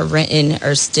things are written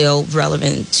are still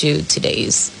relevant to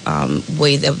today's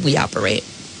way that we operate.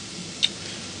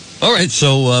 All right.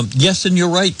 So, yes, and you're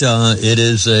right. It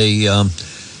is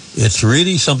it's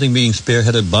really something being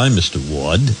spearheaded by Mr.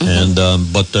 Ward, and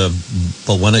but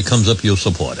when it comes up, you'll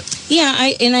support it. Yeah,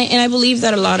 I believe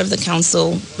that a lot of the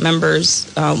council members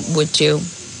would too.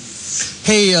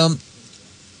 Hey,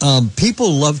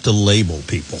 people love to label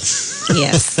people.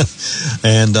 Yes.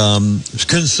 And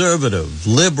conservative,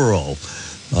 liberal,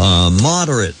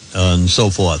 moderate, and so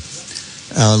forth.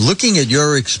 Looking at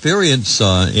your experience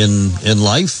in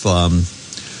life,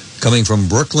 coming from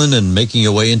Brooklyn and making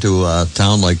your way into a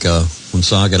town like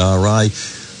Woonsocket, RI,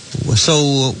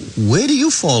 so where do you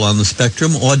fall on the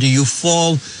spectrum, or do you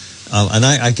fall? And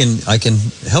I can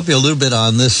help you a little bit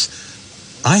on this.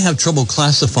 I have trouble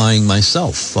classifying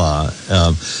myself.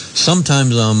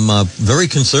 Sometimes I'm very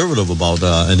conservative about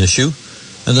an issue,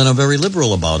 and then I'm very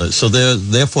liberal about it. So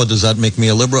therefore, does that make me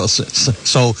a liberal?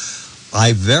 So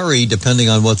I vary depending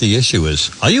on what the issue is.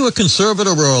 Are you a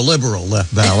conservative or a liberal,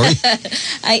 Valerie?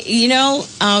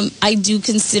 I do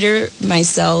consider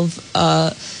myself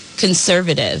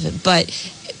conservative, but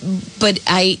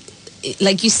I,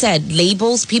 like you said,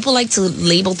 labels. People like to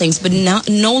label things, but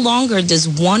no longer does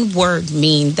one word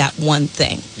mean that one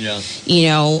thing. Yeah.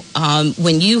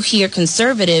 When you hear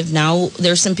conservative, now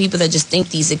there's some people that just think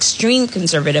these extreme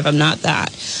conservative. I'm not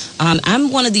that.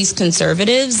 I'm one of these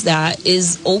conservatives that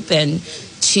is open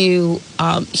to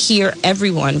hear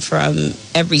everyone from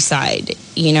every side.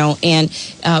 And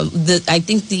I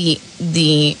think the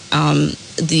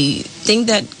thing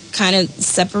that kind of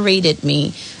separated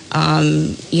me,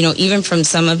 even from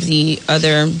some of the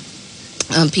other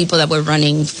people that were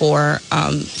running for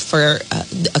a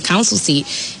council seat,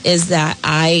 is that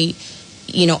I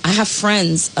have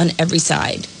friends on every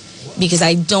side, because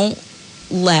I don't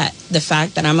let the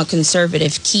fact that I'm a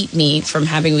conservative keep me from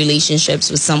having relationships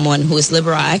with someone who is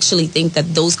liberal. I actually think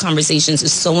that those conversations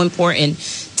is so important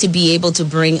to be able to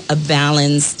bring a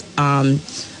balanced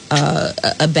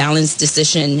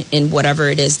decision in whatever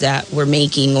it is that we're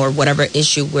making or whatever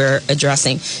issue we're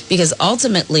addressing. Because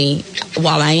ultimately,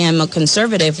 while I am a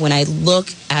conservative, when I look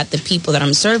at the people that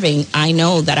I'm serving, I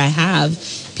know that I have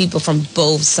people from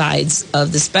both sides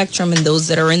of the spectrum and those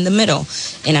that are in the middle.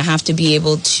 And I have to be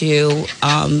able to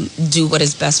do what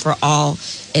is best for all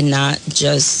and not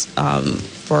just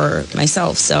for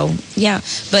myself. So, yeah.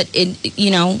 But,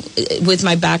 with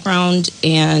my background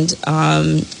and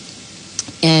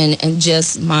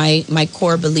just my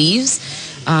core beliefs,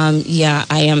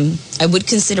 I would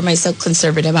consider myself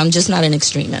conservative. I'm just not an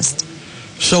extremist.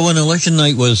 So when election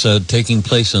night was taking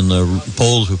place and the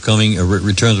polls were coming,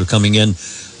 returns were coming in,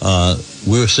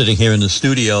 we were sitting here in the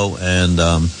studio, and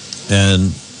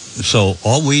so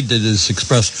all we did is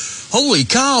express, "Holy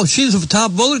cow, she's a top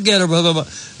vote getter!" Blah blah blah.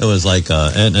 It was like,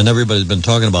 and everybody's been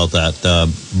talking about that.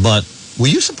 But were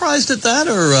you surprised at that,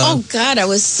 or? Oh God, I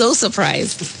was so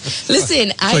surprised.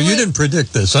 Listen, you didn't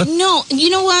predict this, huh? No,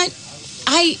 you know what?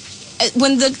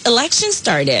 When the election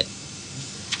started,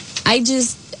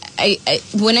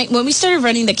 when we started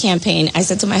running the campaign, I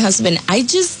said to my husband, I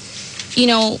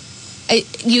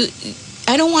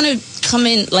don't want to come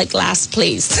in like last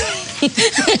place. I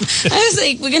was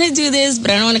like, we're going to do this,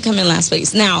 but I don't want to come in last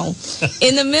place. Now,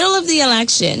 in the middle of the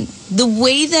election, the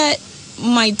way that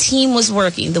my team was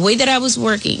working, the way that I was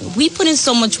working, we put in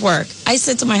so much work. I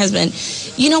said to my husband,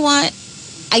 you know what?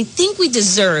 I think we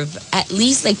deserve at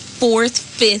least like 4th,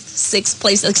 5th, 6th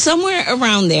place, like somewhere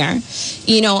around there.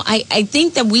 I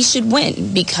think that we should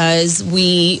win because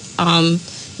we're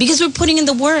putting in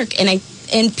the work, and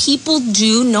people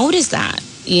do notice that.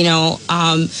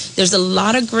 There's a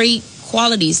lot of great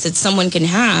qualities that someone can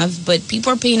have, but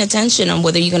people are paying attention on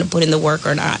whether you're going to put in the work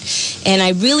or not. And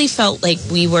I really felt like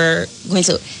we were going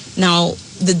to. Now,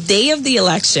 the day of the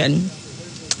election,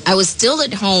 I was still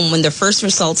at home when the first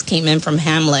results came in from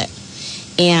Hamlet,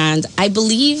 and I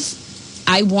believe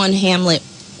I won Hamlet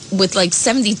with like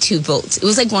 72 votes. It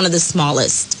was like one of the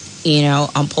smallest,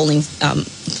 polling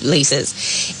places,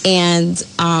 and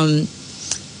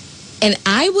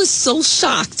I was so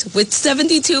shocked with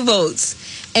 72 votes.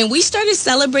 And we started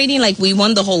celebrating like we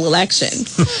won the whole election,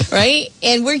 right?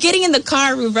 And we're getting in the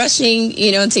car, we're rushing,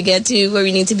 to get to where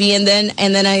we need to be. And then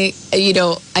I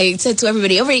said to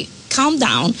everybody, all right, calm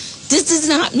down. this does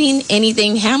not mean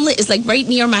anything. Hamlet is like right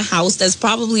near my house. That's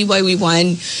probably why we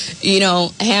won,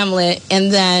 Hamlet.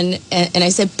 And then, and I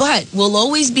said, but we'll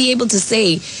always be able to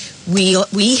say, we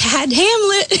had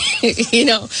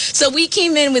Hamlet, So we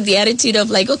came in with the attitude of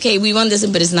like, okay, we won this,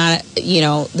 but it's not,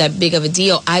 that big of a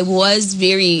deal. I was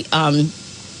very,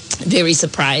 very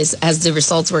surprised as the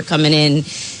results were coming in.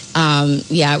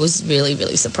 I was really,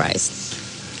 really surprised.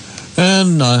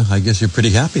 And I guess you're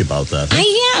pretty happy about that.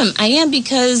 Huh? I am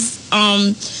because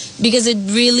it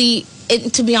really,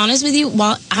 to be honest with you,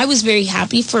 while I was very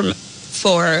happy for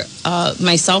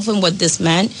myself and what this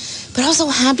meant, but also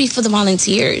happy for the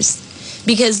volunteers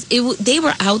because they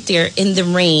were out there in the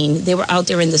rain, they were out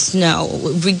there in the snow,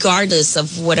 regardless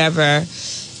of whatever,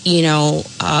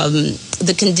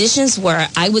 the conditions were.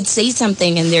 I would say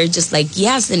something and they're just like,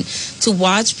 yes. And to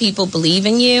watch people believe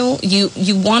in you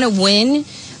want to win.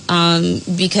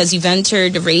 Because you've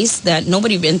entered a race that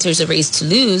nobody enters a race to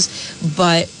lose,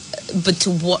 but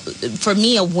for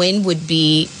me a win would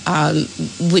be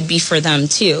for them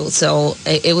too. So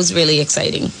it was really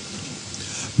exciting.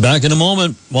 Back in a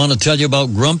moment, want to tell you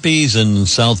about Grumpy's in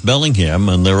South Bellingham,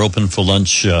 and they're open for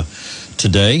lunch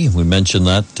today. We mentioned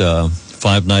that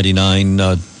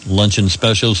 $5.99 luncheon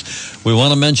specials. We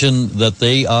want to mention that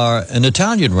they are an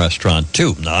Italian restaurant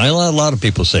too. Now, a lot of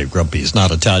people say Grumpy's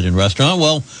not an Italian restaurant.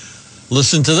 Well,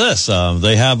 listen to this.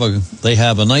 They have a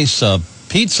nice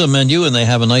pizza menu, and they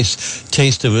have a nice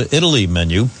Taste of Italy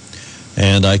menu.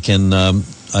 And I can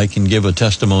give a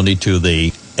testimony to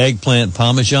the eggplant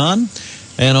parmesan,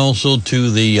 and also to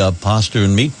the pasta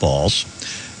and meatballs,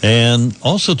 and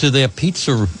also to their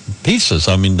pizzas.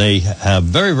 I mean, they have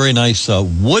very, very nice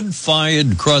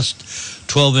wood-fired crust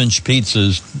 12-inch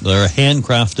pizzas. They're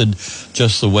handcrafted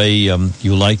just the way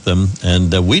you like them.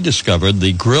 And we discovered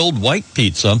the grilled white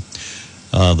pizza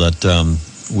that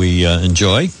we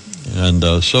enjoy. And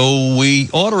so we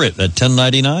order it at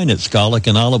 $10.99. It's garlic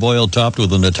and olive oil topped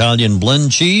with an Italian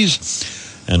blend cheese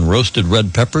and roasted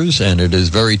red peppers. And it is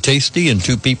very tasty, and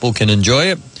two people can enjoy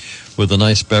it with a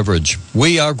nice beverage.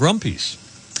 We are Grumpy's,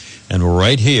 and we're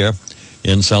right here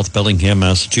in South Bellingham,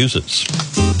 Massachusetts.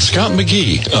 Scott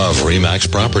McGee of RE/MAX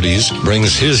Properties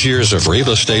brings his years of real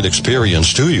estate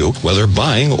experience to you, whether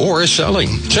buying or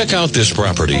selling. Check out this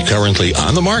property currently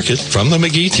on the market from the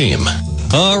McGee team.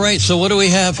 All right, so what do we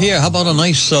have here? How about a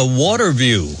nice water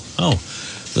view? Oh,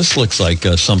 this looks like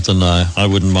something I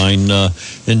wouldn't mind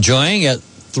enjoying at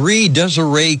 3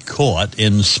 Desiree Court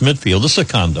in Smithfield. This is a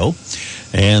condo,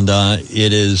 and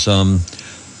it is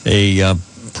a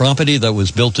property that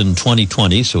was built in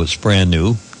 2020, so it's brand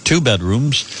new. 2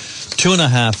 bedrooms,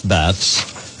 2.5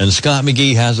 baths, and Scott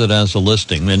McGee has it as a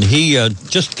listing. And he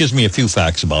just gives me a few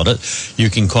facts about it. You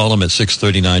can call him at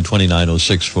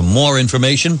 639-2906 for more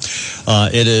information.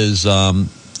 It is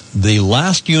the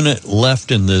last unit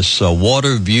left in this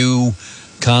Water View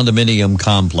condominium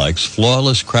complex.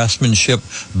 Flawless craftsmanship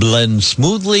blends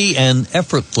smoothly and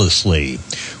effortlessly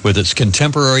with its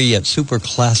contemporary yet super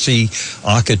classy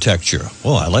architecture.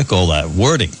 Oh, I like all that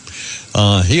wording.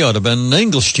 He ought to have been an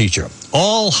English teacher.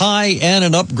 All high-end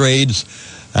and upgrades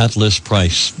at list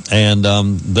price. And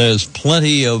there's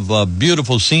plenty of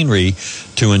beautiful scenery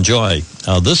to enjoy.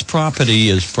 This property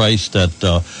is priced at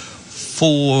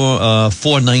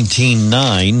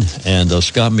 $419,900, and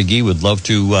Scott McGee would love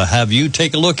to have you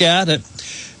take a look at it.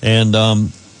 And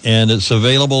it's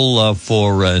available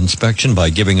for inspection by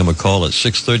giving him a call at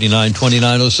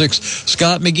 639-2906.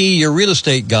 Scott McGee, your real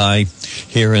estate guy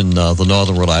here in the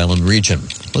Northern Rhode Island region.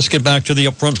 Let's get back to the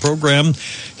Upfront program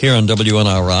here on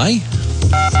WNRI.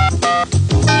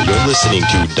 You're listening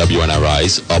to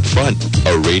WNRI's Upfront,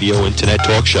 a radio internet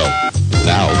talk show.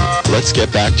 Now, let's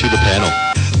get back to the panel.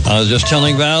 I was just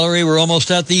telling Valerie we're almost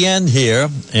at the end here,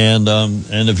 and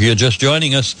if you're just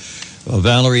joining us,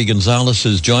 Valerie Gonzalez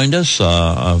has joined us.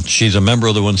 She's a member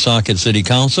of the Woonsocket City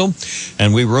Council,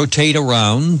 and we rotate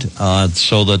around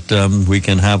so that we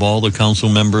can have all the council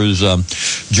members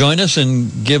join us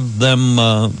and give them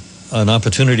an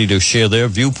opportunity to share their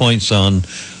viewpoints on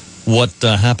what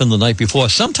happened the night before.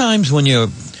 Sometimes when you're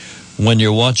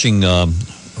watching a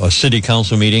city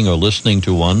council meeting or listening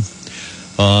to one,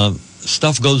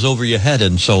 stuff goes over your head,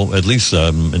 and so at least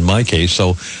in my case,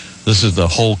 so this is the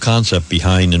whole concept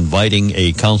behind inviting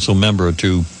a council member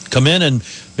to come in and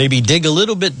maybe dig a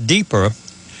little bit deeper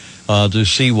to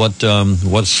see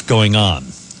what's going on.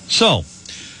 So,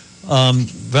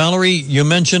 Valerie, you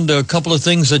mentioned a couple of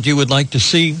things that you would like to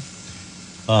see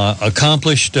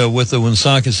accomplished with the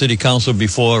Woonsocket City Council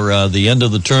before the end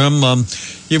of the term.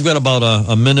 You've got about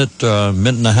a minute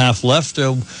and a half left.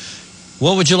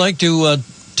 What would you like to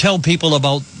tell people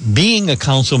about being a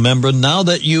council member now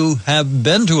that you have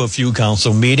been to a few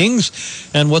council meetings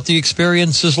and what the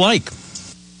experience is like?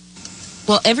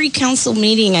 Well, every council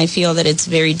meeting, I feel that it's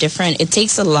very different. It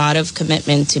takes a lot of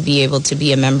commitment to be able to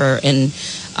be a member, and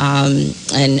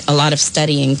a lot of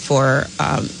studying for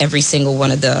every single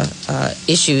one of the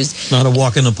issues. Not a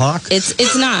walk in the park.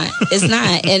 It's not.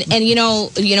 And you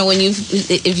know when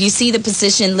if you see the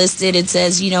position listed, it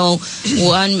says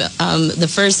the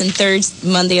first and third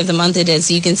Monday of the month. It is.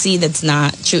 You can see that's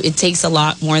not true. It takes a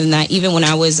lot more than that. Even when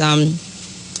I was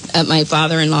at my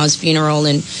father-in-law's funeral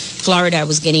in Florida, I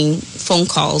was getting phone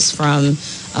calls from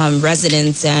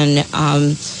residents, and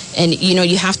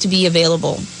you have to be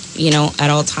available, at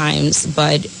all times.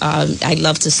 But I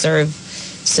love to serve,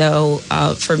 so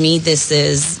for me,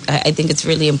 I think it's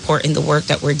really important, the work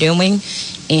that we're doing.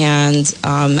 And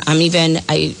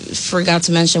I forgot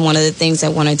to mention, one of the things I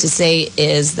wanted to say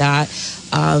is that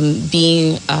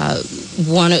being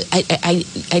one of,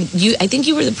 I think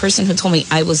you were the person who told me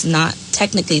I was not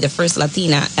technically the first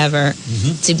Latina ever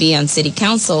to be on city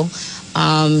council.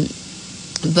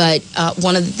 But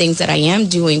one of the things that I am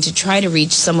doing to try to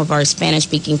reach some of our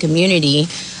Spanish-speaking community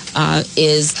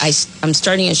is I'm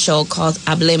starting a show called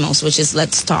Hablemos, which is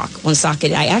Let's Talk.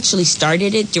 Woonsocket. I actually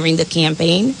started it during the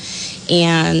campaign,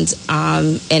 and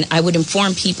I would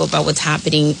inform people about what's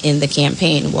happening in the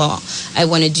campaign. Well, I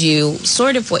want to do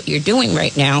sort of what you're doing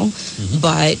right now,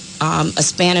 but a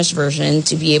Spanish version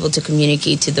to be able to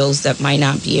communicate to those that might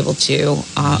not be able to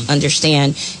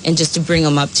understand, and just to bring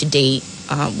them up to date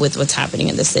with what's happening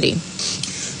in the city.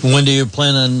 When do you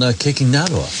plan on kicking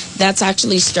that off? That's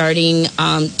actually starting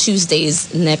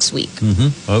Tuesdays next week.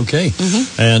 Okay.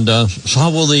 And so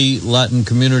how will the Latin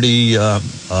community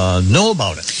know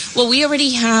about it? Well,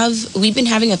 we've been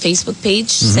having a Facebook page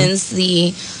since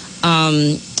the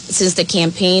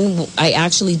campaign. I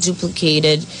actually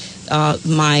duplicated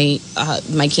my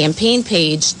campaign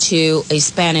page to a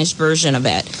Spanish version of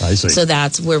it. I see. So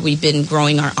that's where we've been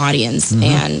growing our audience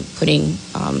and putting...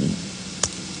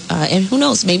 and who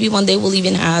knows, maybe one day we'll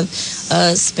even have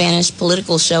a Spanish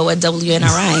political show at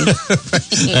WNRI.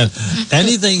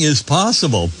 Anything is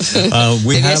possible.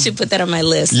 Maybe I should put that on my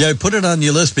list. Yeah, put it on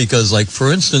your list, because, like,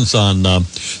 for instance, on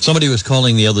somebody was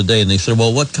calling the other day and they said,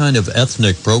 well, what kind of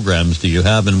ethnic programs do you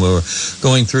have? And we're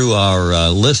going through our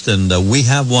list, and we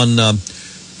have one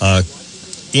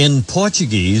in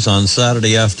Portuguese on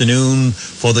Saturday afternoon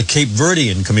for the Cape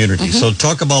Verdean community. So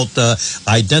talk about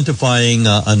identifying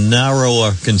a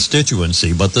narrower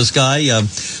constituency. But this guy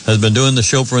has been doing the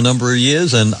show for a number of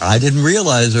years, and I didn't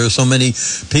realize there are so many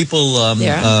people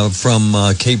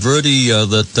from Cape Verde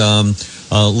that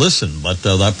listen. But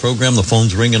that program, the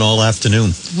phone's ringing all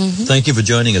afternoon. Thank you for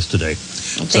joining us today.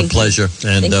 It's a pleasure.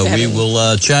 And we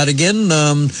will chat again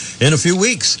in a few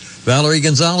weeks. Valerie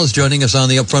Gonzalez joining us on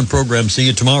the Upfront program. See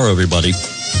you tomorrow, everybody.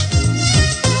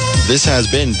 This has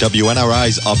been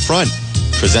WNRI's Upfront,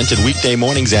 presented weekday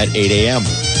mornings at 8 a.m.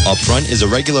 Upfront is a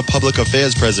regular public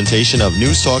affairs presentation of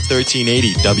News Talk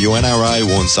 1380 WNRI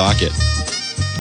Woonsocket.